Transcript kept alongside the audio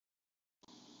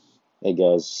Hey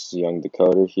guys, Young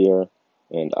Decoder here,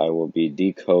 and I will be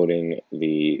decoding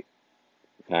the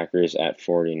Packers at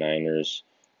 49ers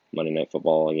Monday Night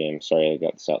Football game. Sorry I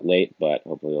got this out late, but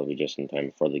hopefully it'll be just in time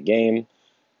before the game.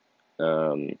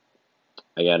 I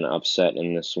got an upset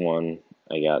in this one.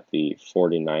 I got the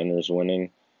 49ers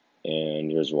winning, and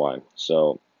here's why.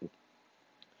 So,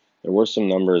 there were some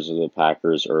numbers of the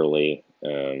Packers early,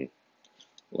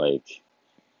 like,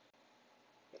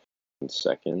 1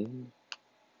 second.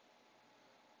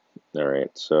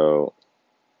 Alright, so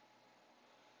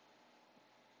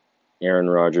Aaron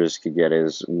Rodgers could get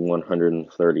his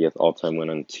 130th all-time win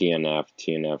on TNF.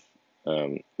 TNF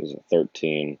is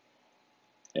 13.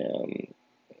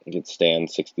 He could stand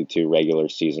 62 regular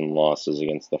season losses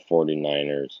against the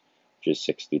 49ers, which is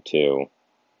 62.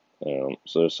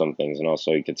 So there's some things. And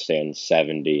also he could stand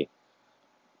 70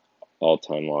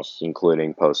 all-time losses,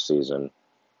 including postseason.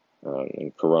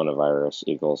 And coronavirus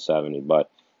equals 70.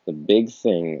 But the big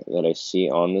thing that I see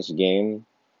on this game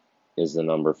is the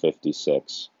number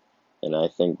 56. And I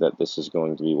think that this is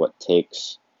going to be what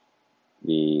takes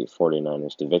the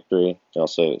 49ers to victory.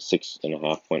 Also,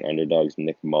 6.5-point underdogs,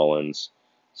 Nick Mullins,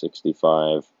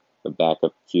 65, the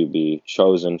backup QB,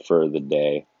 chosen for the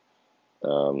day.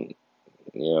 And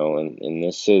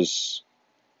this is,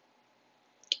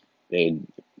 the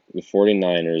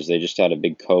 49ers, they just had a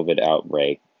big COVID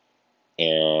outbreak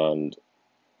and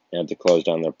had to close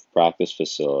down their practice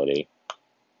facility.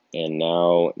 And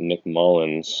now Nick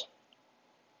Mullins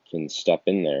can step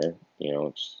in there,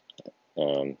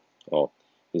 well,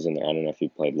 he's in there. I don't know if he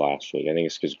played last week. I think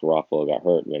it's because Garoppolo got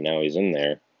hurt, but now he's in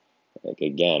there. Like,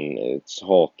 again, it's a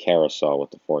whole carousel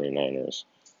with the 49ers.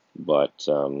 But,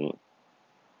 so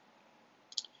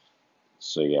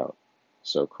yeah.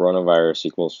 So coronavirus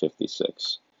equals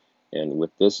 56. And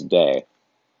with this day,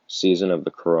 season of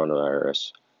the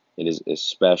coronavirus, it is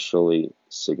especially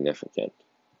significant.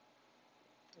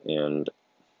 And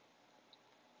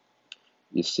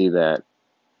you see that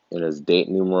it has date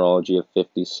numerology of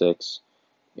 56,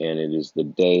 and it is the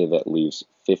day that leaves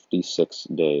 56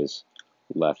 days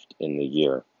left in the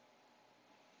year.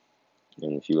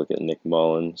 And if you look at Nick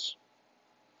Mullins,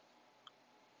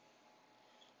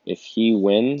 if he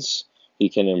wins, he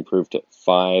can improve to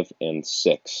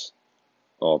 5-6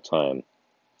 all time.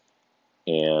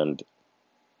 And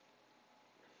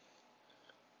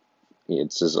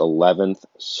it's his 11th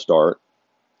start.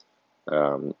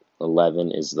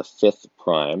 11 is the 5th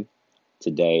prime.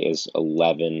 Today is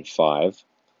 11-5.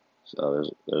 So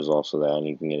there's also that, and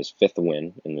he can get his 5th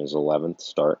win in his 11th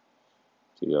start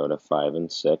to go to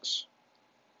 5-6.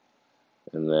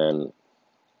 And then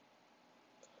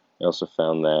I also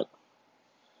found that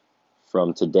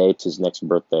from today to his next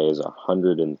birthday is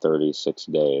 136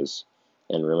 days.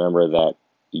 And remember that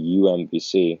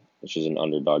UMBC, which is an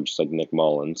underdog just like Nick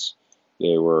Mullins,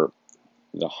 they were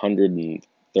the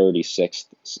 136th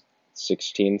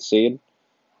 16th seed,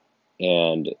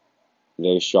 and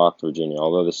they shocked Virginia.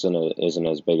 Although this isn't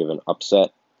as big of an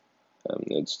upset,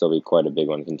 it'd still be quite a big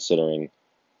one considering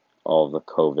all of the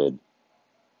COVID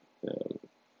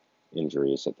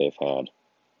injuries that they've had.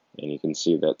 And you can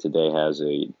see that today has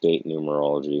a date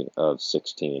numerology of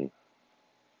 16.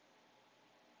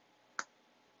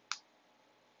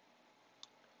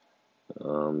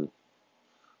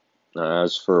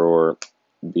 As for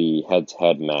the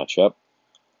head-to-head matchup,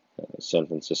 San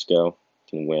Francisco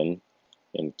can win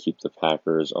and keep the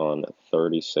Packers on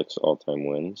 36 all-time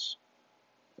wins.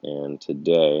 And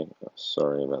today,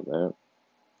 sorry about that,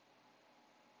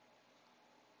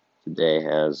 today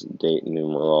has date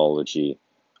numerology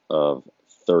of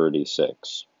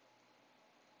 36.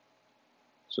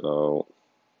 So,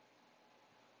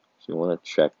 if you want to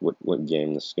check what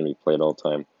game this is going to be played all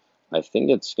time, I think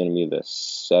it's going to be the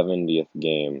 70th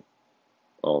game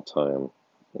all time.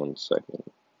 1 second.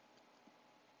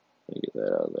 Let me get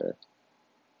that out of there.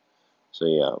 So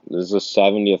yeah, this is the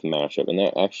 70th matchup, and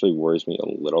that actually worries me a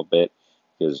little bit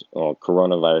because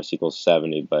coronavirus equals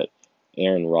 70, but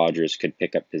Aaron Rodgers could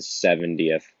pick up his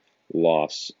 70th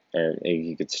loss, or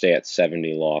he could stay at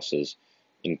 70 losses,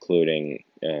 including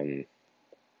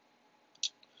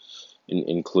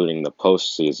including the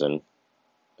postseason.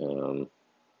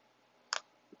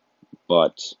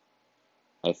 But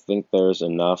I think there's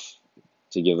enough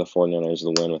to give the 49ers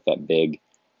the win with that big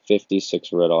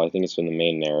 56 riddle. I think it's been the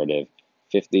main narrative.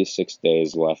 56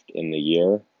 days left in the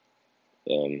year.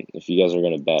 If you guys are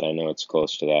going to bet, I know it's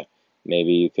close to that.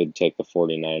 Maybe you could take the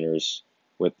 49ers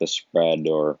with the spread,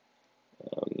 or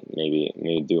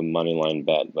maybe do a money line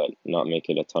bet, but not make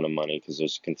it a ton of money because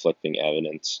there's conflicting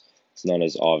evidence. It's not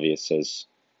as obvious as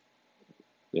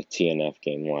the TNF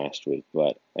game last week,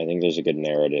 but I think there's a good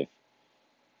narrative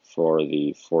for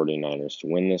the 49ers to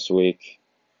win this week.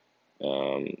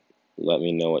 Let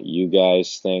me know what you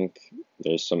guys think.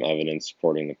 There's some evidence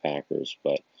supporting the Packers,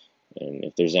 and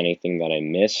if there's anything that I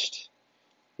missed,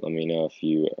 let me know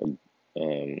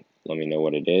let me know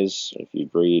what it is, if you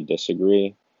agree,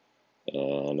 disagree,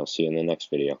 and I'll see you in the next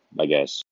video. Bye, guys.